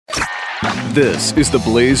This is the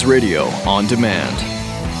Blaze Radio on demand.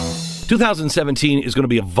 2017 is going to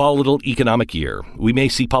be a volatile economic year. We may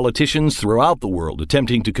see politicians throughout the world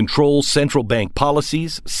attempting to control central bank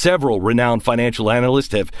policies. Several renowned financial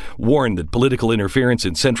analysts have warned that political interference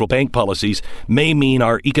in central bank policies may mean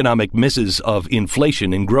our economic misses of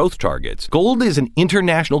inflation and growth targets. Gold is an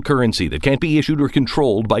international currency that can't be issued or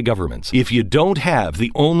controlled by governments. If you don't have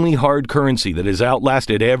the only hard currency that has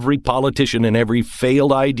outlasted every politician and every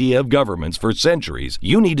failed idea of governments for centuries,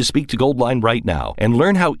 you need to speak to Goldline right now and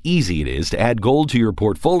learn how easy it is to add gold to your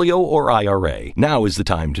portfolio or IRA. Now is the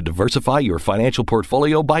time to diversify your financial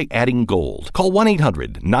portfolio by adding gold. Call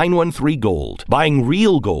 1-800-913-GOLD. Buying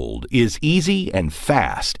real gold is easy and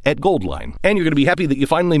fast at Goldline. And you're going to be happy that you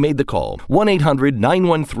finally made the call.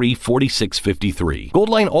 1-800-913-4653.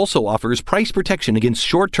 Goldline also offers price protection against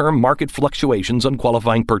short-term market fluctuations on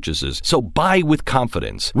qualifying purchases. So buy with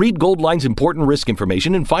confidence. Read Goldline's important risk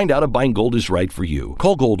information and find out if buying gold is right for you.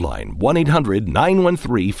 Call Goldline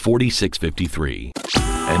 1-800-913-4653.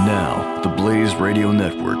 And now, the Blaze Radio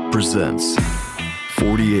Network presents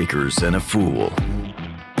 40 Acres and a Fool.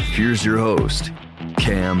 Here's your host,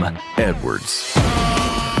 Cam Edwards.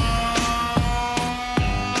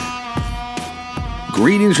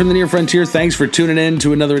 Greetings from the near frontier. Thanks for tuning in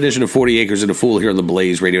to another edition of 40 Acres and a Fool here on the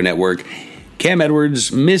Blaze Radio Network. Cam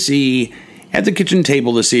Edwards, Missy, at the kitchen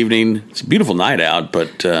table this evening. It's a beautiful night out,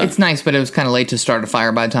 but... it's nice, but it was kind of late to start a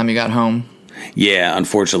fire by the time you got home. Yeah,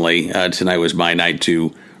 unfortunately, tonight was my night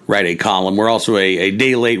to write a column. We're also a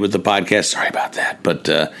day late with the podcast. Sorry about that, but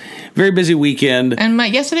very busy weekend. And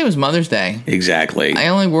yesterday was Mother's Day. Exactly. The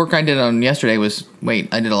only work I did on yesterday was, I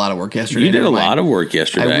did a lot of work yesterday. You did a lot of work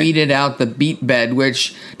yesterday. I weeded out the beet bed,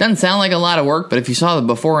 which doesn't sound like a lot of work, but if you saw the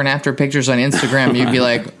before and after pictures on Instagram, you'd be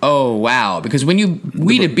like, oh, wow. Because when you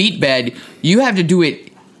weed a beet bed, you have to do it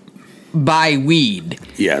by weed.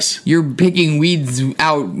 Yes. You're picking weeds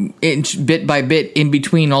out bit by bit in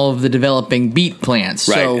between all of the developing beet plants.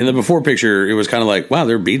 Right. So, in the before picture, it was kind of like, wow,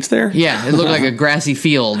 there are beets there? Yeah, it looked like a grassy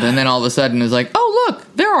field. And then all of a sudden it's like, oh, look,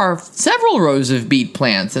 there are several rows of beet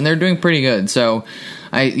plants and they're doing pretty good. So,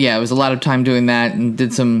 it was a lot of time doing that and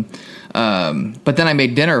did some... but then I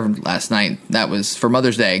made dinner last night. That was for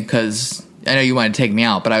Mother's Day because... I know you wanted to take me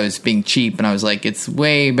out, but I was being cheap, and I was like, it's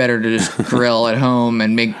way better to just grill at home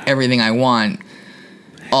and make everything I want,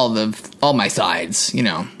 all my sides, you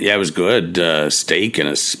know. Yeah, it was good. Steak and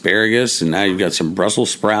asparagus, and now you've got some Brussels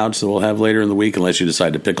sprouts that we'll have later in the week, unless you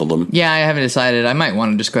decide to pickle them. Yeah, I haven't decided. I might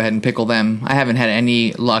want to just go ahead and pickle them. I haven't had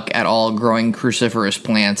any luck at all growing cruciferous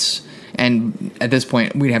plants. And at this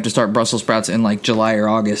point, we'd have to start Brussels sprouts in like July or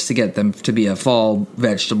August to get them to be a fall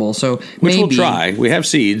vegetable. So which we'll try. We have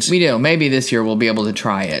seeds. We do. Maybe this year we'll be able to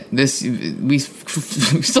try it. We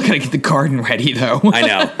still got to get the garden ready, though. I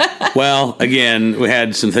know. Well, again, we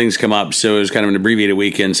had some things come up, so it was kind of an abbreviated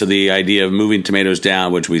weekend. So the idea of moving tomatoes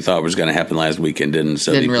down, which we thought was going to happen last weekend, didn't.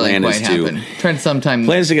 So didn't the really plan quite is happen.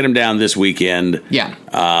 Plans to get them down this weekend. Yeah.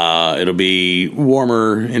 It'll be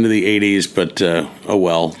warmer into the 80s, but oh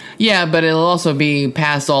well. Yeah, but it'll also be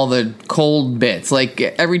past all the cold bits. Like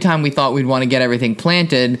every time we thought we'd want to get everything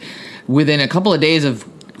planted, within a couple of days of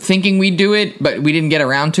thinking we'd do it, but we didn't get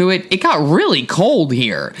around to it, it got really cold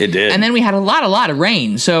here. It did. And then we had a lot of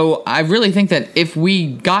rain. So I really think that if we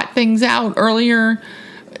got things out earlier,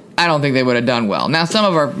 I don't think they would have done well. Now,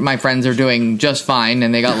 some of my friends are doing just fine,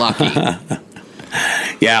 and they got lucky.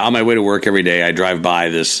 Yeah, on my way to work every day, I drive by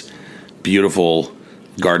this beautiful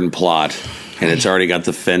garden plot, and it's already got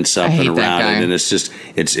the fence up and around it, and it's just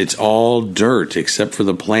it's all dirt except for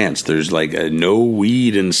the plants. There's like no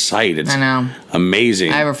weed in sight. It's I know.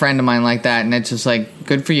 Amazing. I have a friend of mine like that, and it's just like,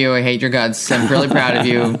 good for you. I hate your guts. I'm really proud of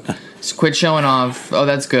you. Just quit showing off. Oh,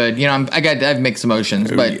 that's good. You know, I have mixed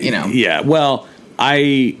emotions, but you know. Yeah. Well,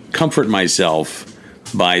 I comfort myself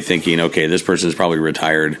by thinking, okay, this person is probably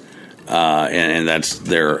retired, and that's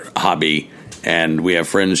their hobby. And we have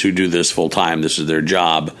friends who do this full time. This is their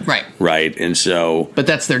job. Right. And so... But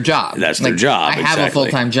that's their job. That's their job, I have a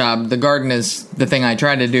full-time job. The garden is the thing I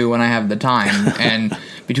try to do when I have the time. And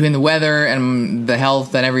between the weather and the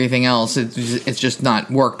health and everything else, it's just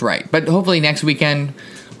not worked right. But hopefully next weekend...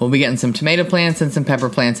 we'll be getting some tomato plants and some pepper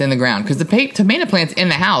plants in the ground. Because the tomato plants in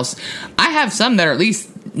the house, I have some that are at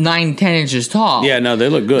least 9-10 inches tall. Yeah, no, they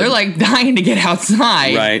look good. They're like dying to get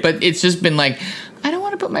outside. Right. But it's just been like... I don't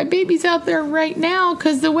want to put my babies out there right now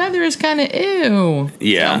because the weather is kind of ew.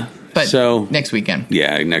 Yeah. So next weekend.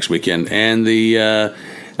 Yeah, next weekend. And the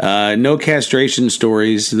no castration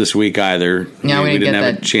stories this week either. Yeah, we didn't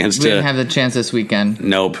have a chance to. We didn't have the chance this weekend.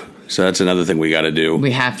 Nope. So that's another thing we got to do.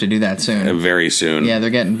 We have to do that soon. Very soon. Yeah, they're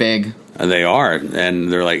getting big. They are,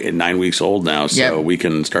 and they're like 9 weeks old now, so we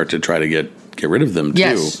can start to try to get rid of them,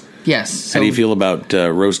 too. Yes. So how do you feel about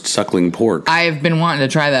roast suckling pork? I've been wanting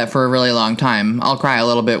to try that for a really long time. I'll cry a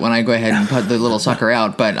little bit when I go ahead and put the little sucker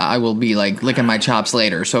out, but I will be like licking my chops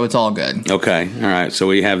later, so it's all good. Okay, all right. So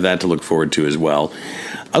we have that to look forward to as well.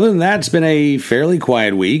 Other than that, it's been a fairly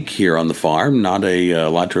quiet week here on the farm. Not a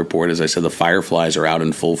lot to report. As I said, the fireflies are out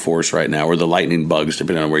in full force right now, or the lightning bugs,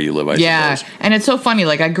 depending on where you live, I suppose. Yeah, and it's so funny.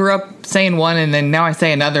 Like, I grew up saying one, and then now I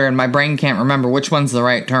say another, and my brain can't remember which one's the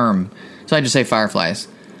right term. So I just say fireflies.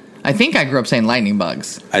 I think I grew up saying lightning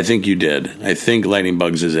bugs. I think you did. I think lightning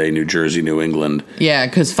bugs is a New Jersey, New England. Yeah,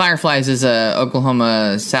 because fireflies is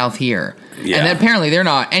Oklahoma south here. Yeah. And then apparently they're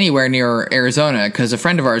not anywhere near Arizona, because a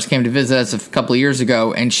friend of ours came to visit us a couple of years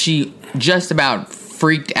ago, and she just about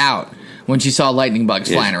freaked out when she saw lightning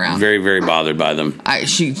bugs flying around. Very, very bothered by them.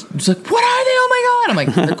 She was like, what are they? Oh, my God. I'm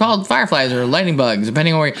like, they're called fireflies or lightning bugs,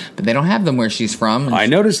 depending on where but they don't have them where she's from. I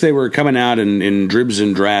noticed they were coming out in dribs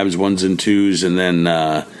and drabs, ones and twos, and then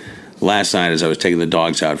last night as I was taking the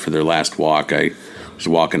dogs out for their last walk, I was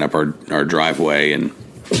walking up our driveway, and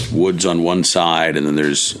woods on one side, and then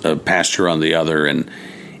there's a pasture on the other, and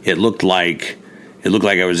it looked like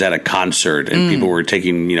I was at a concert, and people were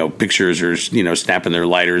taking pictures or snapping their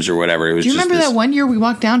lighters or whatever. It was. Do you remember that one year we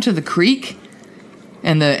walked down to the creek,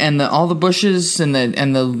 and all the bushes and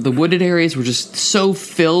the wooded areas were just so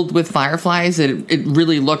filled with fireflies that it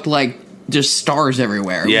really looked like just stars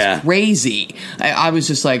everywhere. It was crazy. I was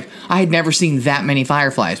just like, I had never seen that many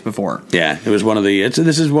fireflies before. Yeah, it was one of the.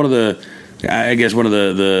 This is one of the. I guess one of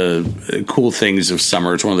the cool things of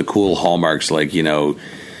summer. It's one of the cool hallmarks, like,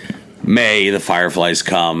 May, the fireflies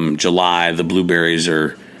come. July, the blueberries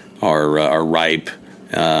are ripe.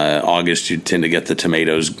 August, you tend to get the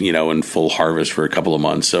tomatoes, in full harvest for a couple of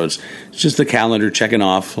months. So it's just the calendar checking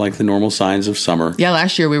off like the normal signs of summer. Yeah,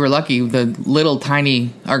 last year we were lucky. The little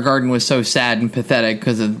tiny, our garden was so sad and pathetic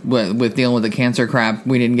because with dealing with the cancer crap.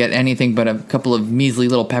 We didn't get anything but a couple of measly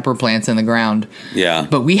little pepper plants in the ground. Yeah.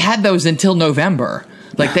 But we had those until November.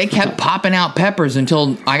 Like, they kept popping out peppers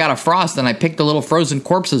until I got a frost, and I picked the little frozen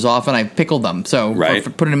corpses off and I pickled them. So, for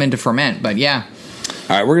putting them into ferment. But yeah.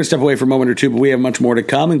 All right, we're going to step away for a moment or two, but we have much more to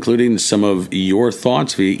come, including some of your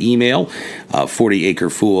thoughts via email,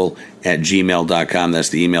 40acrefool@gmail.com. That's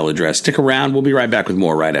the email address. Stick around. We'll be right back with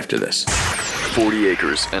more right after this. 40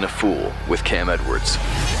 Acres and a Fool with Cam Edwards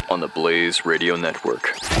on the Blaze Radio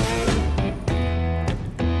Network.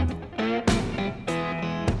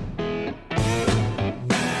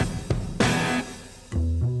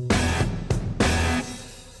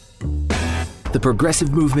 The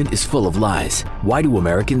progressive movement is full of lies. Why do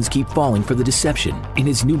Americans keep falling for the deception? In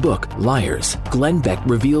his new book, Liars, Glenn Beck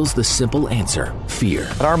reveals the simple answer: fear.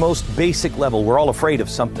 At our most basic level, we're all afraid of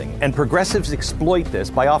something, and progressives exploit this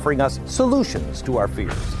by offering us solutions to our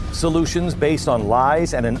fears. Solutions based on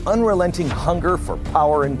lies and an unrelenting hunger for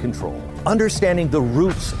power and control. Understanding the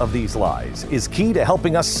roots of these lies is key to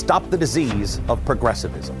helping us stop the disease of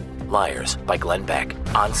progressivism. Liars by Glenn Beck.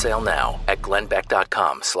 On sale now at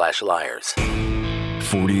glennbeck.com/liars.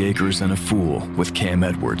 40 Acres and a Fool with Cam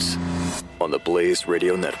Edwards on the Blaze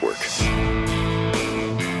Radio Network.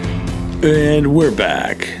 And we're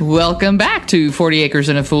back. Welcome back to 40 Acres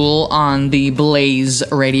and a Fool on the Blaze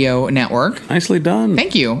Radio Network. Nicely done.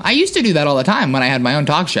 Thank you. I used to do that all the time when I had my own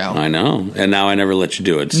talk show. I know. And now I never let you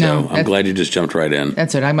do it. So I'm glad you just jumped right in.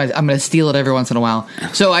 That's it. I'm going to steal it every once in a while.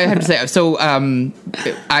 So I have to say,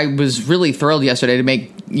 I was really thrilled yesterday to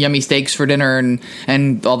make yummy steaks for dinner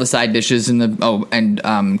and all the side dishes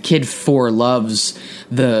and Kid 4 loves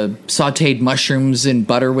the sauteed mushrooms in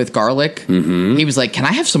butter with garlic. Mm-hmm. He was like, "Can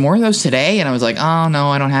I have some more of those today?" And I was like, "Oh no,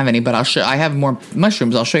 I don't have any, but I have more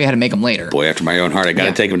mushrooms. I'll show you how to make them later." Boy, after my own heart, I got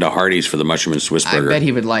to take him to Hardee's for the mushroom and Swiss burger. I bet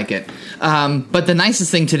he would like it. But the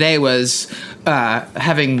nicest thing today was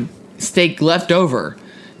having steak left over.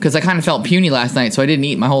 Because I kind of felt puny last night, so I didn't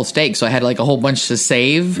eat my whole steak, so I had like a whole bunch to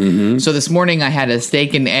save. Mm-hmm. So this morning I had a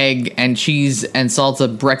steak and egg and cheese and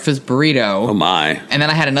salsa breakfast burrito. Oh my. And then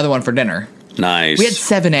I had another one for dinner. Nice. We had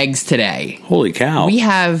 7 eggs today. Holy cow. We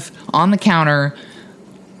have on the counter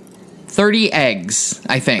 30 eggs,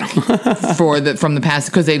 I think, from the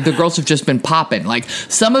past, because the girls have just been popping. Like,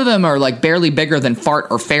 some of them are like barely bigger than fart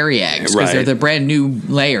or fairy eggs because they're the brand new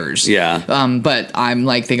layers. Yeah. But I'm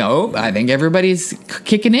like thinking, I think everybody's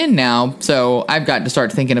kicking in now, so I've got to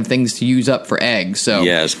start thinking of things to use up for eggs. So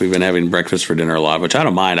yes, we've been having breakfast for dinner a lot, which I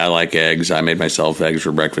don't mind. I like eggs. I made myself eggs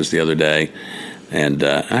for breakfast the other day, and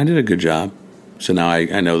I did a good job. So now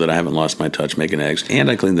I know that I haven't lost my touch making eggs, and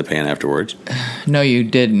I cleaned the pan afterwards. No, you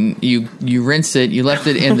didn't. You rinsed it. You left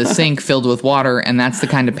it in the sink filled with water, and that's the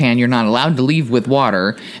kind of pan you're not allowed to leave with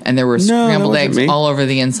water. And there were scrambled eggs all over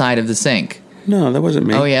the inside of the sink. No, that wasn't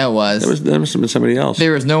me. Oh, yeah, it was. That must have been somebody else.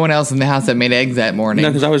 There was no one else in the house that made eggs that morning. No,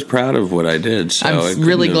 because I was proud of what I did. So I'm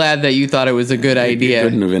really glad that you thought it was a good idea. It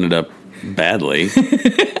couldn't have ended up badly.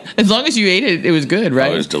 As long as you ate it, it was good, right?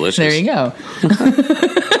 Oh, it was delicious. There you go.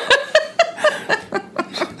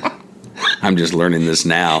 I'm just learning this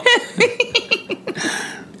now.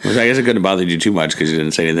 Which I guess it couldn't have bothered you too much because you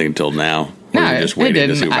didn't say anything until now. No, you were just waiting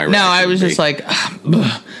to see what my reaction I was would just like,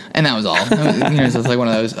 and that was all. It was like one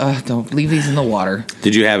of those, don't leave these in the water.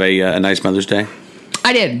 Did you have a nice Mother's Day?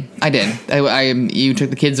 I did. You took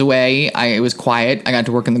the kids away. It was quiet. I got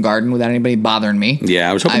to work in the garden without anybody bothering me. Yeah,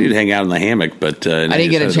 I was hoping you'd hang out in the hammock, but I didn't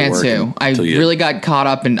get a chance to. I really got caught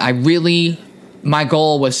up, and my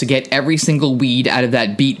goal was to get every single weed out of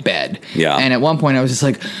that beet bed. Yeah. And at one point I was just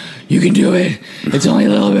like, you can do it. It's only a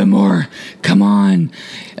little bit more. Come on.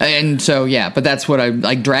 And so, yeah, but that's what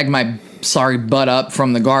I dragged my sorry butt up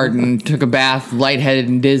from the garden, took a bath, lightheaded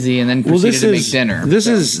and dizzy, and then proceeded to make dinner. This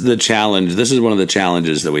is the challenge. This is one of the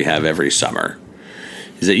challenges that we have every summer.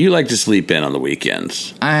 Is that you like to sleep in on the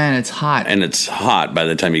weekends. And it's hot. And it's hot by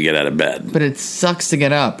the time you get out of bed. But it sucks to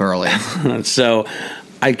get up early. So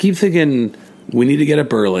I keep thinking we need to get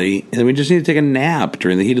up early, and then we just need to take a nap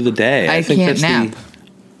during the heat of the day. I think can't nap.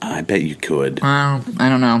 I bet you could. I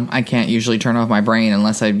don't know. I can't usually turn off my brain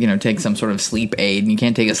unless I, take some sort of sleep aid, and you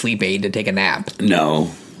can't take a sleep aid to take a nap. No,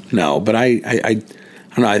 but I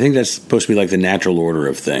don't know. I think that's supposed to be like the natural order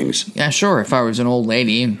of things. Yeah, sure. If I was an old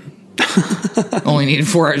lady, only needed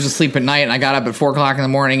 4 hours of sleep at night, and I got up at 4 o'clock in the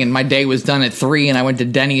morning, and my day was done at 3, and I went to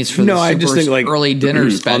Denny's for the early dinner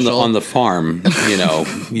special. On the farm,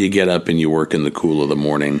 you get up and you work in the cool of the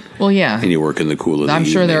morning. Well, yeah. And you work in the cool of the evening. I'm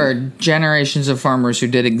sure there are generations of farmers who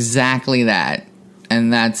did exactly that,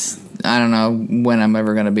 and that's, I don't know when I'm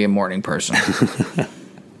ever going to be a morning person.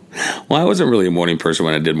 Well, I wasn't really a morning person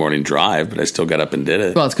when I did morning drive, but I still got up and did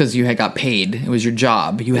it. Well, it's because you had got paid. It was your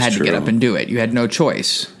job. You had to get up and do it. You had no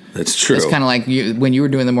choice. That's true. It's kind of like when you were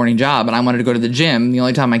doing the morning job and I wanted to go to the gym. The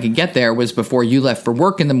only time I could get there was before you left for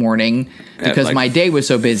work in the morning because my day was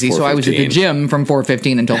so busy. So I was at the gym from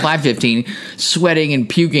 4:15 until 5:15, sweating and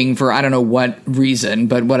puking for I don't know what reason,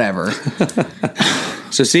 but whatever.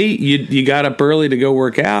 So see, you got up early to go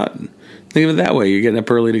work out. Think of it that way. You're getting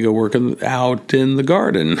up early to go work out in the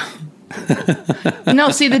garden. No,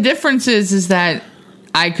 see, the difference is that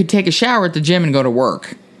I could take a shower at the gym and go to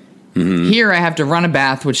work. Mm-hmm. Here I have to run a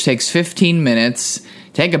bath, which takes 15 minutes.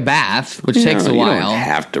 Take a bath, which takes a while. You don't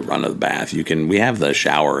have to run a bath. We have the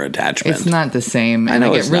shower attachment. It's not the same, and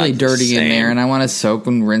I get really dirty in there, and I want to soak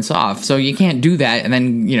and rinse off. So you can't do that, and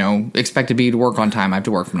then expect to be to work on time. I have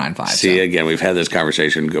to work from 9 to 5. See, again, we've had this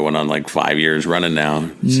conversation going on like 5 years running now.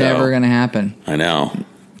 Never going to happen. I know.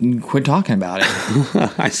 Quit talking about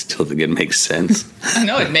it. I still think it makes sense. I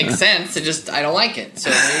know it makes sense. I don't like it. So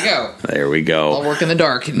there you go. There we go. I'll work in the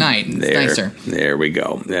dark at night. It's nicer. There we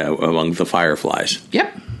go. Yeah, among the fireflies.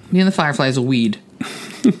 Yep. Me and the fireflies will weed.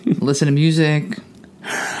 Listen to music.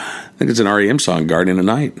 I think it's an REM song, Gardening at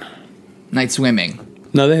Night. Night Swimming.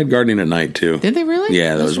 No, they had Gardening at Night, too. Did they really?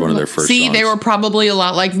 Yeah, that was one of their first songs. They were probably a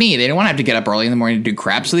lot like me. They didn't want to have to get up early in the morning to do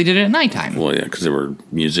crap, so they did it at nighttime. Well, yeah, because they were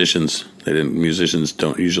musicians. Musicians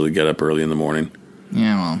don't usually get up early in the morning.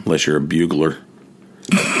 Yeah, well. Unless you're a bugler.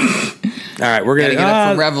 All right, we're going to get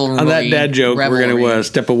up for revelry. On that dad joke, we're going to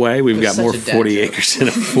step away. We've got more 40 Acres and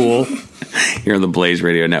a Fool here on the Blaze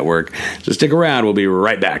Radio Network. So stick around. We'll be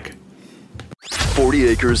right back. 40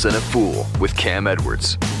 Acres and a Fool with Cam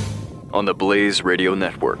Edwards on the Blaze Radio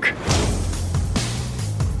Network.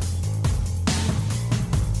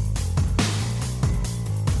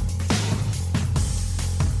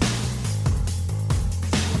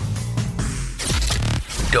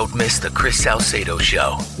 Don't miss the Chris Salcedo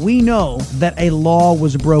Show. We know that a law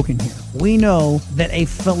was broken here. We know that a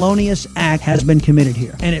felonious act has been committed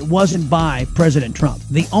here, and it wasn't by President Trump.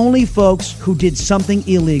 The only folks who did something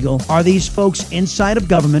illegal are these folks inside of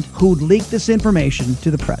government who leaked this information to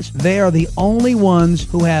the press. They are the only ones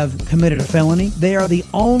who have committed a felony. They are the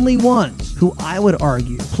only ones who, I would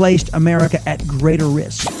argue, placed America at greater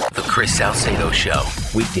risk. The Chris Salcedo Show,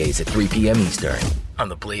 weekdays at 3 p.m. Eastern on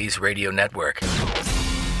the Blaze Radio Network.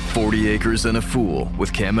 40 Acres and a Fool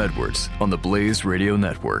with Cam Edwards on the Blaze Radio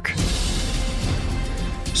Network.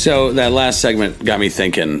 So that last segment got me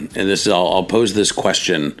thinking, and I'll pose this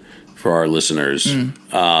question for our listeners. You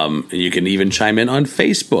can even chime in on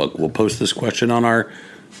Facebook. We'll post this question on our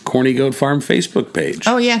Corny Goat Farm Facebook page.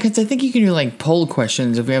 Oh, yeah, because I think you can do, like, poll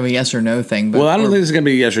questions if we have a yes or no thing. But well, I don't think this is going to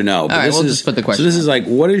be a yes or no. But all right, we'll is, just put the question. So this is like,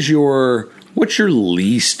 what's your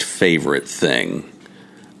least favorite thing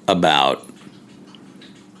about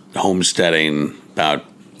homesteading, about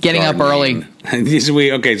getting up early?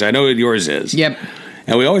 Okay, so I know what yours is. Yep.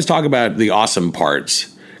 And we always talk about the awesome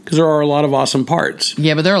parts, because there are a lot of awesome parts.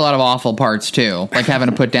 Yeah, but there are a lot of awful parts, too. Like having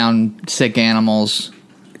to put down sick animals.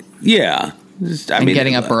 Yeah. I mean,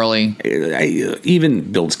 getting up early.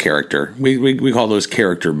 Even builds character. We call those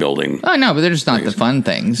character building. Oh, no, but they're just not the fun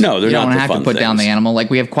things. No, they're not the fun things. You don't have to put down the animal.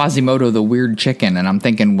 Like, we have Quasimodo, the weird chicken, and I'm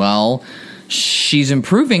thinking, well, she's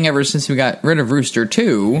improving ever since we got rid of Rooster,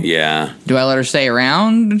 too. Yeah. Do I let her stay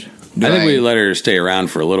around? I think we let her stay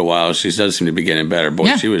around for a little while. She does seem to be getting better.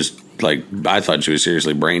 Boy, she was, like, I thought she was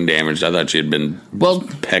seriously brain damaged. I thought she had been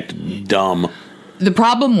pecked dumb. The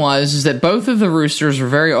problem was that both of the roosters were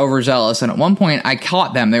very overzealous, and at one point I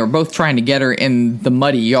caught them. They were both trying to get her in the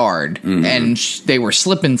muddy yard, and they were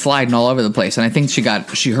slipping, sliding all over the place, and I think she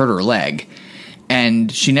hurt her leg.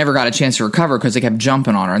 And she never got a chance to recover because they kept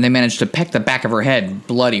jumping on her, and they managed to peck the back of her head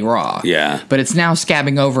bloody raw. Yeah. But it's now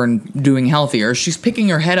scabbing over and doing healthier. She's picking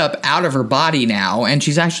her head up out of her body now, and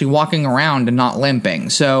she's actually walking around and not limping.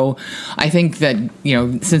 So I think that,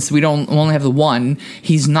 since we only have the one,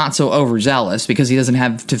 he's not so overzealous because he doesn't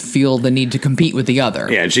have to feel the need to compete with the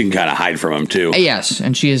other. Yeah, and she can kind of hide from him, too. Yes,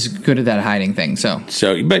 and she is good at that hiding thing.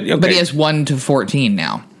 But he has 1 to 14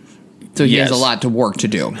 now. So he has a lot to work to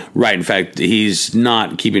do. Right. In fact, he's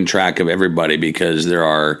not keeping track of everybody because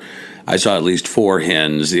I saw at least 4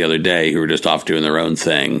 hens the other day who were just off doing their own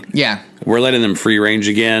thing. Yeah. We're letting them free range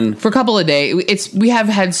again. For a couple of days. We have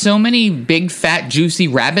had so many big, fat, juicy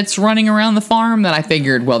rabbits running around the farm that I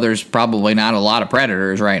figured, well, there's probably not a lot of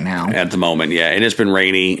predators right now. At the moment, yeah. And it's been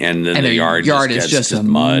rainy, and then the yard is just a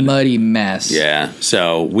muddy mess. Yeah.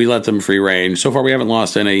 So we let them free range. So far, we haven't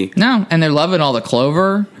lost any. No, and they're loving all the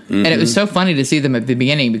clover. Mm-hmm. And it was so funny to see them at the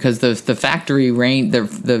beginning because the factory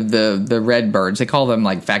the red birds, they call them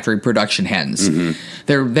like factory production hens.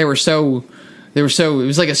 Mm-hmm. They were so it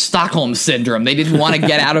was like a Stockholm syndrome. They didn't want to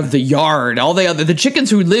get out of the yard. All the chickens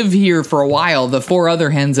who live here for a while, the 4 other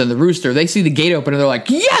hens and the rooster, they see the gate open and they're like,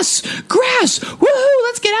 yes, grass, woohoo,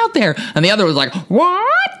 let's get out there. And the other was like, what?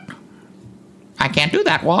 I can't do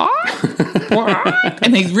that. What?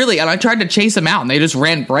 And and I tried to chase them out, and they just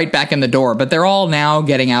ran right back in the door. But they're all now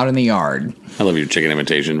getting out in the yard. I love your chicken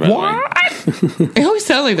imitation, by the way. They always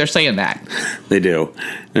sound like they're saying that. They do.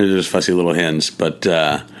 They're just fussy little hens. But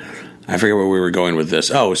I forget where we were going with this.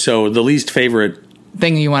 Oh, so the least favorite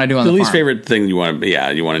thing you want to do on the farm. The least favorite thing you want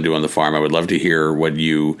to do on the farm. I would love to hear what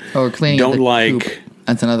you don't like. Coop.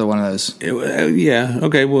 That's another one of those. Yeah.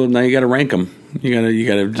 Okay. Well, now you got to rank them. You got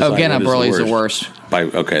to. Getting up early is the worst.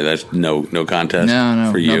 That's no contest. No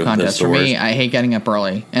for you. No contest for me. I hate getting up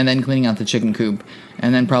early and then cleaning out the chicken coop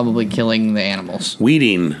and then probably killing the animals.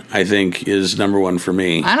 Weeding, I think, is number 1 for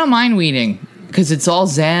me. I don't mind weeding because it's all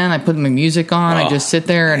zen. I put my music on. I just sit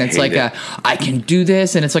there and it's like I can do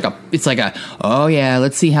this, and it's like a oh yeah,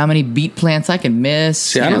 let's see how many beet plants I can miss.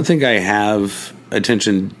 See, I don't think I have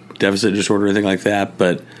attention deficit disorder or anything like that,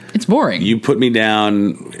 but it's boring. You put me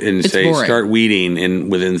down and start weeding,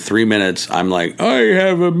 and within 3 minutes, I'm like, I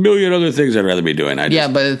have a million other things I'd rather be doing. But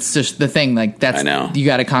it's just the thing. Like that's, I know. You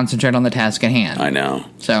got to concentrate on the task at hand. I know.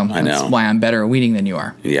 So that's why I'm better at weeding than you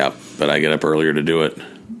are. Yeah, but I get up earlier to do it.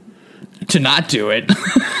 To not do it.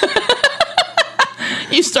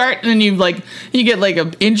 You start and then you get like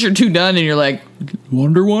an inch or 2 done, and you're like,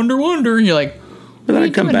 wonder, and you're like. But then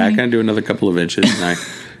I come back and I do another couple of inches, and I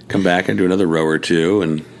come back and do another row or 2,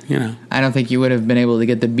 and. I don't think you would have been able to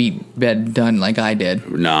get the beet bed done like I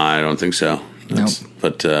did. No, I don't think so. Nope.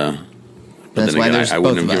 But that's then why again, I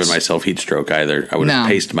wouldn't have given myself heat stroke either. I would have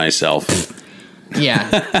paced myself.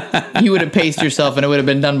 Yeah. You would have paced yourself, and it would have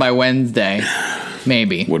been done by Wednesday.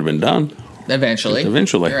 Maybe. Would have been done. Eventually.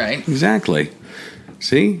 Eventually. You're right. Exactly.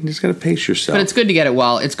 See? You just got to pace yourself. But it's good to get it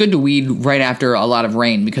it's good to weed right after a lot of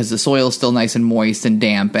rain because the soil's still nice and moist and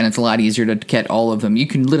damp, and it's a lot easier to get all of them. You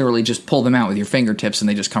can literally just pull them out with your fingertips, and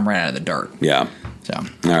they just come right out of the dirt. Yeah. So.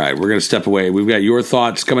 All right, we're going to step away. We've got your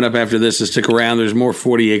thoughts coming up after this, so stick around. There's more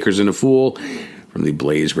 40 Acres and a Fool from the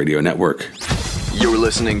Blaze Radio Network. You're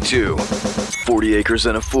listening to 40 Acres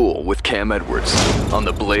and a Fool with Cam Edwards on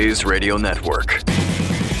the Blaze Radio Network.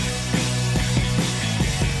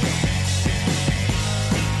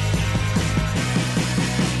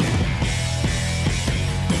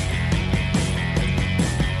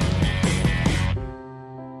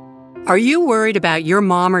 Are you worried about your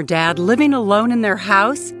mom or dad living alone in their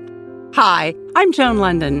house? Hi, I'm Joan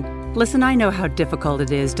London. Listen, I know how difficult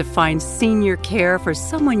it is to find senior care for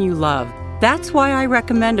someone you love. That's why I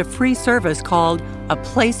recommend a free service called A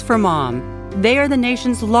Place for Mom. They are the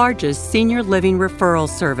nation's largest senior living referral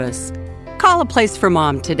service. Call A Place for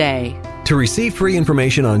Mom today. To receive free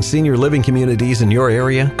information on senior living communities in your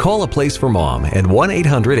area, call A Place for Mom at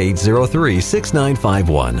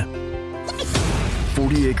 1-800-803-6951.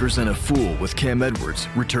 40 Acres and a Fool with Cam Edwards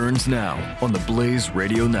returns now on the Blaze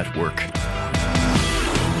Radio Network.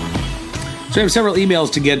 So I have several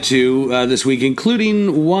emails to get to this week,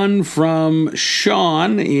 including one from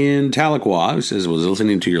Sean in Tahlequah, who says, was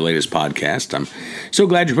listening to your latest podcast. I'm so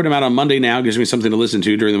glad you put them out on Monday now. It gives me something to listen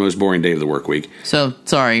to during the most boring day of the work week. So,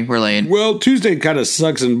 sorry, we're late. Well, Tuesday kind of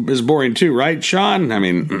sucks and is boring too, right, Sean? I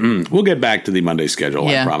mean, we'll get back to the Monday schedule,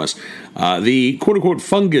 I promise. The quote-unquote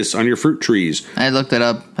fungus on your fruit trees. I looked it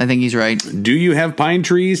up. I think he's right. Do you have pine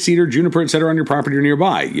trees, cedar, juniper, etc. on your property or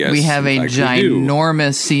nearby? Yes. We have a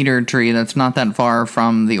ginormous cedar tree that's not that far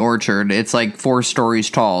from the orchard. It's like 4 stories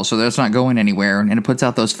tall, so that's not going anywhere, and it puts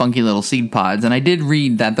out those funky little seed pods. And I did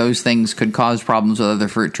read that those things could cause problems with other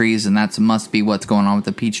fruit trees, and that must be what's going on with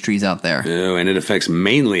the peach trees out there. Oh, and it affects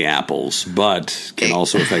mainly apples, but can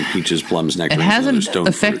also affect peaches, plums, nectarines. It hasn't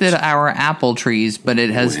affected our apple trees, but it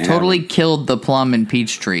has totally killed the plum and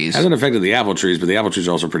peach trees. It hasn't affected the apple trees, but the apple trees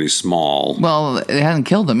are also pretty small. Well, it hasn't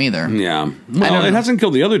killed them either. Yeah. Well, it hasn't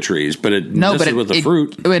killed the other trees, but it messes with the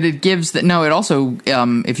fruit. But it gives it also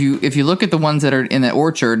if you look at the ones that are in the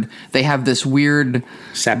orchard, they have this weird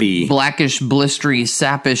sappy, blackish, blistery,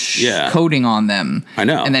 sappish coating on them. I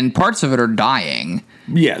know. And then parts of it are dying.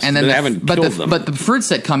 Yes, and then they haven't killed them. But the fruits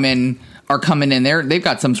that come in are coming in there. They've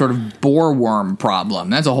got some sort of bollworm problem.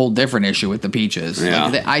 That's a whole different issue with the peaches. Yeah.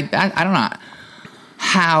 Like I don't know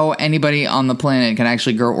how anybody on the planet can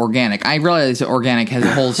actually grow organic. I realize that organic has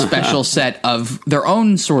a whole special set of their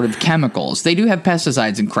own sort of chemicals. They do have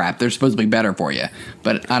pesticides and crap. They're supposed to be better for you,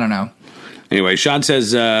 but I don't know. Anyway, Sean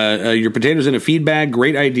says, your potatoes in a feed bag,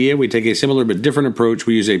 great idea. We take a similar but different approach.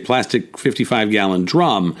 We use a plastic 55-gallon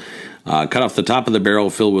drum. Cut off the top of the barrel,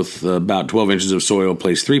 fill with about 12 inches of soil,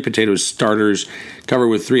 place 3 potato starters, cover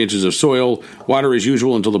with 3 inches of soil, water as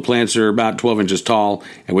usual until the plants are about 12 inches tall,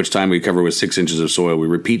 at which time we cover with 6 inches of soil. We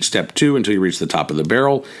repeat step 2 until you reach the top of the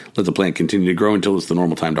barrel. Let the plant continue to grow until it's the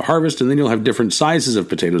normal time to harvest, and then you'll have different sizes of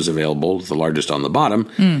potatoes available, the largest on the bottom,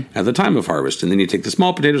 at the time of harvest. And then you take the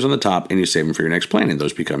small potatoes on the top and you save them for your next planting.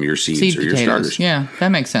 Those become your seeds or your starters. Yeah, that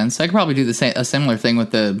makes sense. I could probably do a similar thing with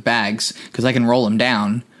the bags, because I can roll them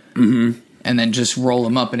down. Mm-hmm. And then just roll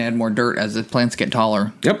them up and add more dirt as the plants get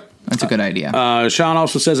taller. Yep. That's a good idea. Sean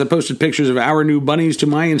also says, I posted pictures of our new bunnies to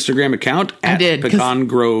my Instagram account at Pecan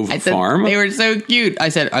Grove Farm. They were so cute. I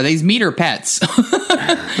said, are these meat or pets?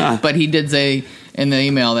 But he did say in the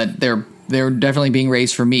email that they're definitely being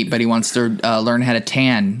raised for meat, but he wants to learn how to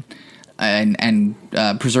tan and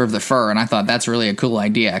preserve the fur. And I thought that's really a cool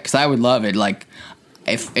idea, because I would love it. Like,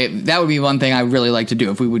 if that would be one thing I would really like to do.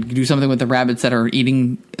 If we would do something with the rabbits that are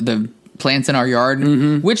eating the plants in our yard,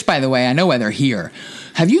 which, by the way, I know why they're here.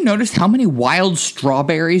 Have you noticed how many wild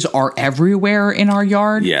strawberries are everywhere in our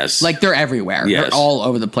yard? Yes. Like, they're everywhere. Yes. They're all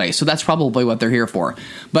over the place. So that's probably what they're here for.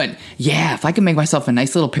 But, yeah, if I could make myself a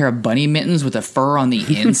nice little pair of bunny mittens with a fur on the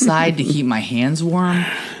inside to keep my hands warm.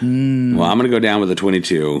 Well, I'm going to go down with a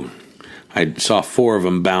 22. I saw 4 of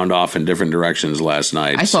them bound off in different directions last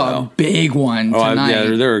night. I saw a big one tonight.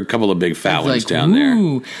 Yeah, there are a couple of big fat ones down there.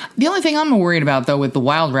 The only thing I'm worried about, though, with the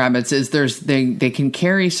wild rabbits is they can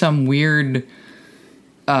carry some weird...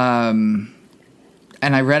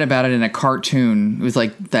 and I read about it in a cartoon. It was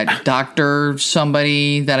like that doctor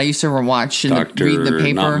somebody that I used to watch and read the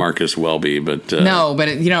paper. Not Marcus Welby, but... no, but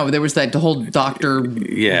there was that whole doctor...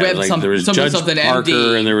 Yeah, like there was Judge Parker,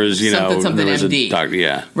 MD, and there was, something there was MD. a doctor,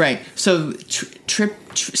 yeah. Right, so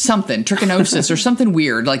trichinosis or something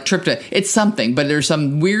weird, like it's something, but there's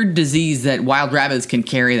some weird disease that wild rabbits can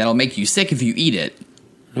carry that'll make you sick if you eat it.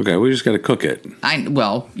 Okay, we just got to cook it.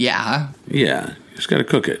 Yeah. Yeah, you just got to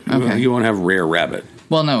cook it. Okay. You won't have rare rabbit.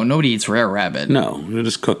 Well, no, nobody eats rare rabbit. No, you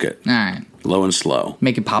just cook it. All right. Low and slow.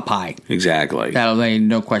 Make it pot pie. Exactly. That'll be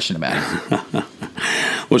no question about it.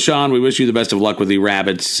 Well, Sean, we wish you the best of luck with the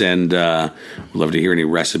rabbits, and we'd love to hear any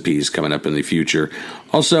recipes coming up in the future.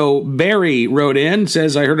 Also, Barry wrote in,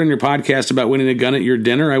 says, I heard on your podcast about winning a gun at your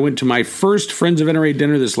dinner. I went to my first Friends of NRA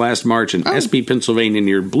dinner this last March in Espy, Pennsylvania,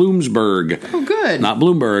 near Bloomsburg. Oh, good. Not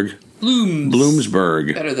Bloomberg.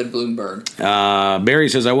 Bloomsburg. Better than Bloomberg. Barry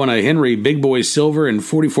says, I won a Henry Big Boy Silver and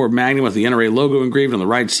 44 Magnum with the NRA logo engraved on the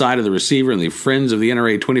right side of the receiver and the Friends of the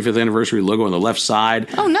NRA 25th Anniversary logo on the left side.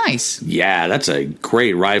 Oh, nice. Yeah, that's a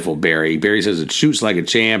great rifle, Barry. Barry says it shoots like a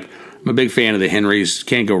champ. I'm a big fan of the Henrys.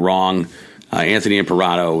 Can't go wrong. Anthony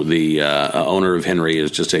Imperato, the owner of Henry,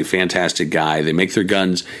 is just a fantastic guy. They make their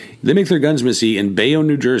guns, Missy, in Bayonne,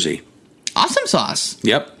 New Jersey. Awesome sauce.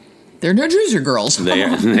 Yep. They're New Jersey girls. They are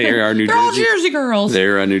New They're all Jersey girls.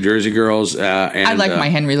 They're New Jersey girls. And, I like my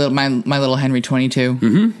Henry, my little Henry 22.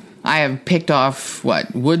 Mm-hmm. I have picked off,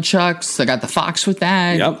 woodchucks. I got the Fox with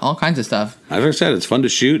that. Yep. All kinds of stuff. As I said, it's fun to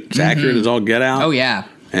shoot. It's accurate as all get out. Oh, yeah.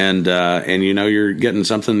 And you're getting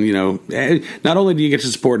something, not only do you get to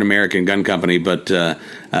support an American gun company, but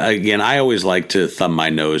again, I always like to thumb my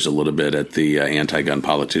nose a little bit at the anti-gun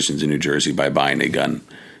politicians in New Jersey by buying a gun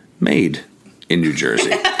made in New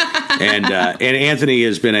Jersey. And Anthony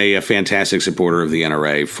has been a fantastic supporter of the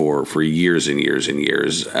NRA for years and years and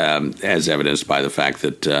years, as evidenced by the fact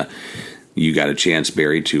that you got a chance,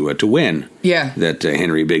 Barry, to win. Yeah. That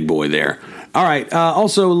Henry big boy there. All right.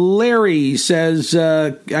 Also, Larry says,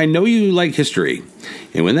 I know you like history.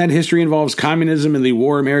 And when that history involves communism and the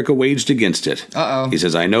war America waged against it. He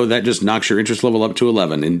says, I know that just knocks your interest level up to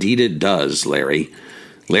 11. Indeed it does, Larry.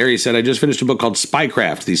 Larry said, I just finished a book called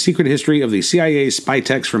Spycraft, The Secret History of the CIA's Spy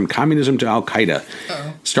Techs from Communism to Al-Qaeda.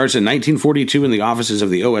 Starts in 1942 in the offices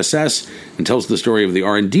of the OSS and tells the story of the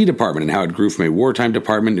R&D department and how it grew from a wartime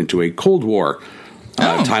department into a Cold War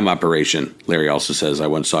time operation. Larry also says, I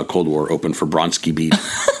once saw Cold War open for Bronski Beat.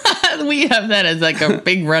 We have that as like a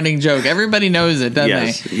big running joke. Everybody knows it,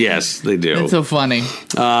 doesn't they? Yes, they do. It's so funny.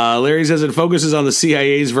 Larry says it focuses on the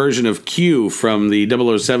CIA's version of Q from the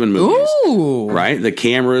 007 movies. Ooh. Right? The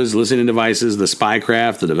cameras, listening devices, the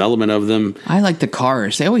spycraft, the development of them. I like the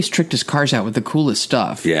cars. They always tricked his cars out with the coolest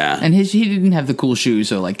stuff. Yeah. And he didn't have the cool shoes,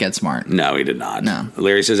 so Get Smart. No, he did not. No.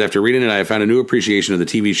 Larry says, after reading it, I found a new appreciation of the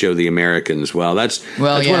TV show The Americans. Well, that's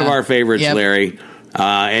one of our favorites, Larry.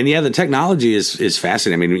 And the technology is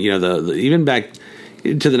fascinating. I mean, the even back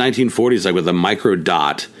to the 1940s, like with the micro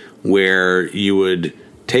dot, where you would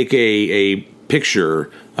take a picture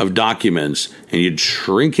of documents and you'd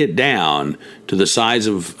shrink it down to the size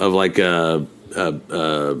of like a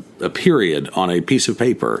period on a piece of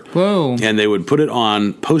paper. Whoa! And they would put it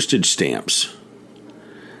on postage stamps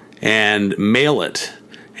and mail it,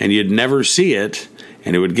 and you'd never see it.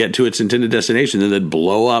 And it would get to its intended destination, then they'd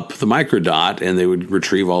blow up the microdot, and they would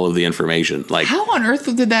retrieve all of the information. Like, how on earth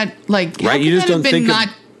did that? Right, you just don't think not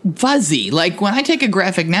fuzzy. Like when I take a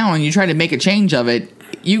graphic now and you try to make a change of it,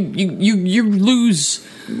 you lose.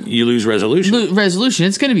 You lose resolution. Resolution.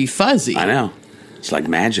 It's going to be fuzzy. I know. It's like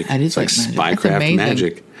magic. It is it's like Spycraft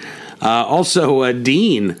magic. Also,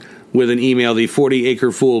 Dean with an email, the 40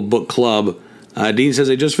 Acre Fool Book Club. Dean says,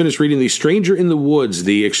 I just finished reading The Stranger in the Woods,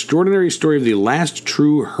 The Extraordinary Story of the Last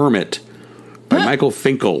True Hermit by Michael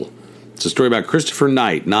Finkel. It's a story about Christopher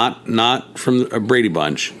Knight, not from a Brady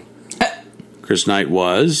Bunch. Chris Knight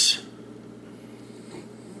was...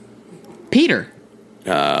 Peter.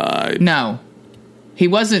 No. He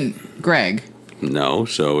wasn't Greg. No,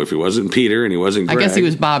 so if he wasn't Peter and he wasn't Greg... I guess he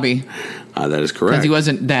was Bobby. That is correct. Because he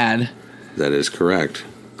wasn't Dad. That is correct.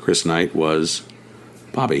 Chris Knight was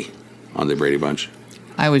Bobby on the Brady Bunch.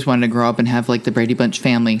 I always wanted to grow up and have like the Brady Bunch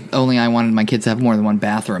family. Only I wanted my kids to have more than one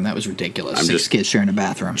bathroom. That was ridiculous. I'm 6 kids sharing a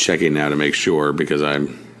bathroom. Checking now to make sure because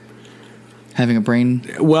I'm having a brain.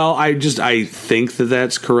 Well, I think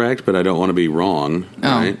that's correct, but I don't want to be wrong.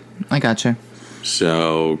 Right? I gotcha.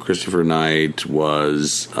 So Christopher Knight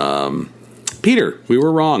was Peter. We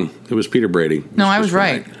were wrong. It was Peter Brady. No, I was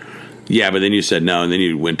right. Yeah, but then you said no, and then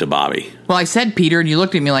you went to Bobby. Well, I said Peter, and you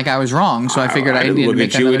looked at me like I was wrong, so I figured I didn't look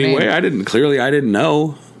make at you another anyway. name. I didn't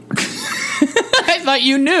know. I thought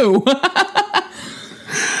you knew.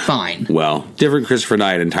 Fine. Well, different Christopher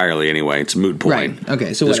Knight entirely. Anyway, it's a moot point. Right.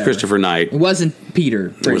 Okay. So this Christopher Knight. It wasn't Peter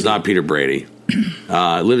Brady. It was not Peter Brady.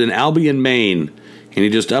 Lived in Albion, Maine, and he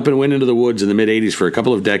just up and went into the woods in the mid '80s for a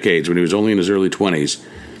couple of decades when he was only in his early 20s.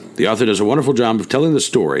 The author does a wonderful job of telling the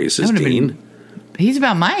story, says Dean. He's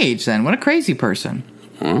about my age then. What a crazy person.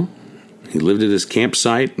 Huh? He lived at his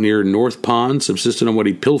campsite near North Pond, subsisted on what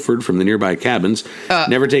he pilfered from the nearby cabins,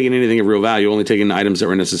 never taking anything of real value, only taking items that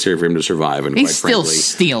were necessary for him to survive. And he's quite frankly, still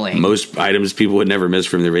stealing. Most items people would never miss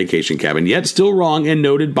from their vacation cabin, yet still wrong and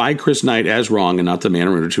noted by Chris Knight as wrong and not the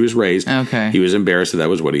manner in which he was raised. Okay. He was embarrassed that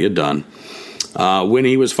was what he had done. When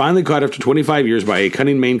he was finally caught after 25 years by a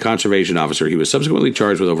cunning Maine conservation officer, he was subsequently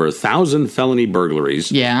charged with over 1,000 felony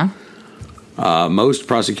burglaries. Yeah. Most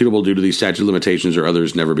prosecutable due to the statute of limitations or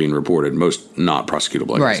others never being reported. Most not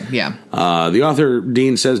prosecutable, I guess. Right, yeah. The author,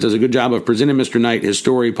 Dean says, does a good job of presenting Mr. Knight, his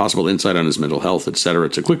story, possible insight on his mental health, etc.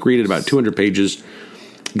 It's a quick read at about 200 pages.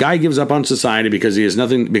 Guy gives up on society because it has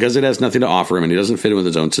nothing to offer him, and he doesn't fit in with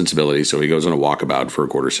his own sensibilities, so he goes on a walkabout for a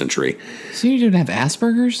quarter century. So you don't have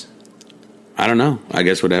Asperger's? I don't know. I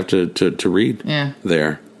guess we'd have to read Yeah.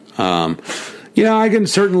 there. I can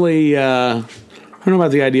certainly. I don't know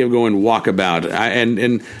about the idea of going walkabout, and I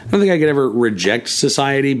don't think I could ever reject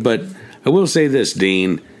society, but I will say this,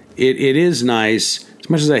 Dean. It is nice, as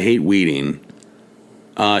much as I hate weeding.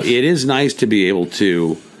 It is nice to be able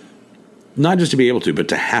to, not just to be able to, but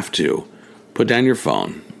to have to put down your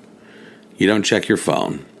phone. You don't check your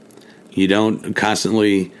phone. You don't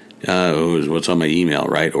constantly, what's on my email,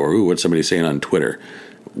 right? Or what's somebody saying on Twitter.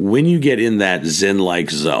 When you get in that Zen-like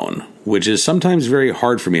zone, which is sometimes very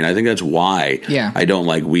hard for me, and I think that's why I don't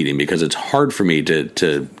like weeding, because it's hard for me to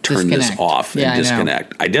turn this off and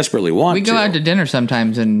disconnect. I desperetely want to. We go out to dinner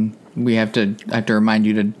sometimes, and I have to remind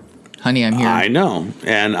you to, honey, I'm here. I know,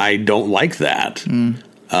 and I don't like that.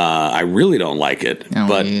 I really don't like it.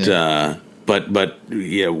 But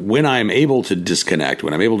when I'm able to disconnect,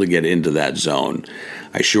 when I'm able to get into that zone,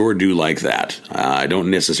 I sure do like that. I don't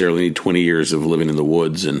necessarily need 20 years of living in the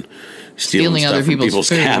woods and stealing stuff other from people's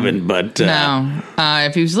cabin. But no,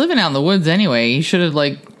 if he was living out in the woods anyway, he should have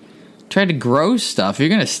tried to grow stuff. If you're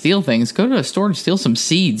going to steal things, go to a store and steal some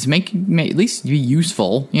seeds. Make at least be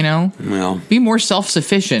useful. Well, be more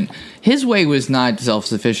self-sufficient. His way was not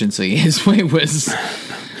self-sufficiency. His way was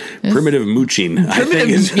primitive mooching. I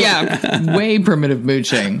think way primitive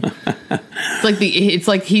mooching. It's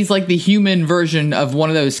like he's like the human version of one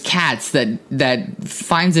of those cats that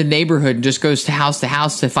finds a neighborhood and just goes to house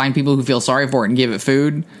to find people who feel sorry for it and give it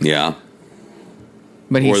food. Yeah.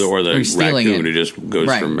 But or the raccoon who just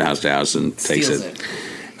goes from house to house and takes it.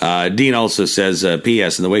 Dean also says,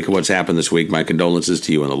 P.S. In the wake of what's happened this week, my condolences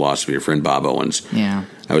to you on the loss of your friend Bob Owens. Yeah.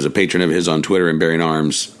 I was a patron of his on Twitter and bearing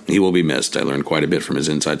arms. He will be missed. I learned quite a bit from his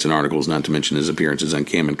insights and articles, not to mention his appearances on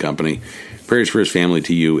Cam and Company. Prayers for his family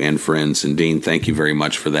to you and friends. And Dean, thank you very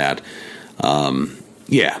much for that. I'm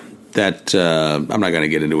not going to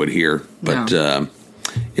get into it here, but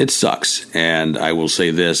it sucks. And I will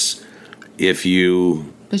say this, But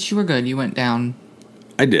you were good. You went down.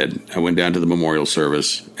 I did. I went down to the memorial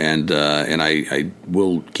service, and I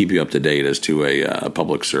will keep you up to date as to a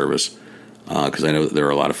public service, because I know that there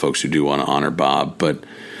are a lot of folks who do want to honor Bob. But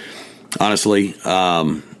honestly,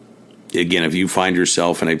 again, if you find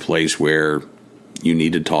yourself in a place where you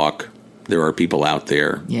need to talk, there are people out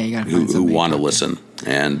there who want to listen.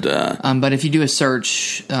 And but if you do a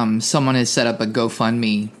search, someone has set up a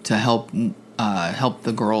GoFundMe to help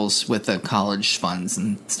the girls with the college funds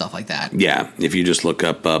and stuff like that. Yeah, if you just look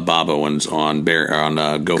up Bob Owens on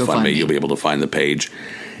GoFundMe, you'll be able to find the page,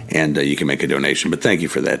 and you can make a donation. But thank you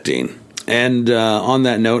for that, Dean. And on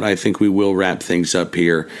that note, I think we will wrap things up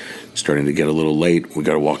here. Starting to get a little late. We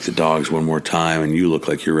got to walk the dogs one more time, and you look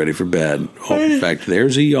like you're ready for bed. Oh, in fact,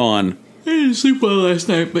 there's a yawn. I didn't sleep well last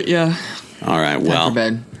night, but yeah. All right, well. For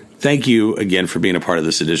bed. Thank you again for being a part of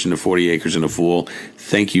this edition of 40 Acres and a Fool.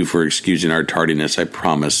 Thank you for excusing our tardiness. I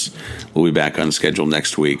promise we'll be back on schedule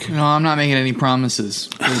next week. No, I'm not making any promises.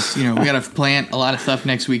 Because, we got to plant a lot of stuff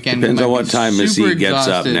next weekend. Depends on what time Missy gets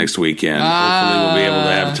up next weekend. Hopefully we'll be able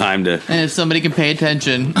to have time to... And if somebody can pay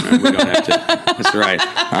attention. We don't have to. That's right.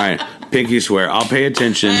 All right. Pinky swear. I'll pay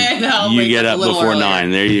attention. You get up before earlier.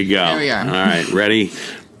 9. There you go. There we are. All right. Ready?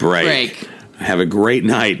 Break. Have a great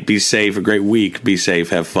night. Be safe. A great week. Be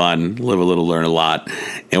safe. Have fun. Live a little, learn a lot.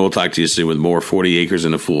 And we'll talk to you soon with more 40 Acres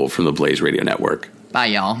and a Fool from the Blaze Radio Network. Bye,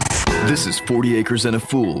 y'all. This is 40 Acres and a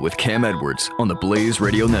Fool with Cam Edwards on the Blaze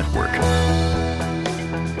Radio Network.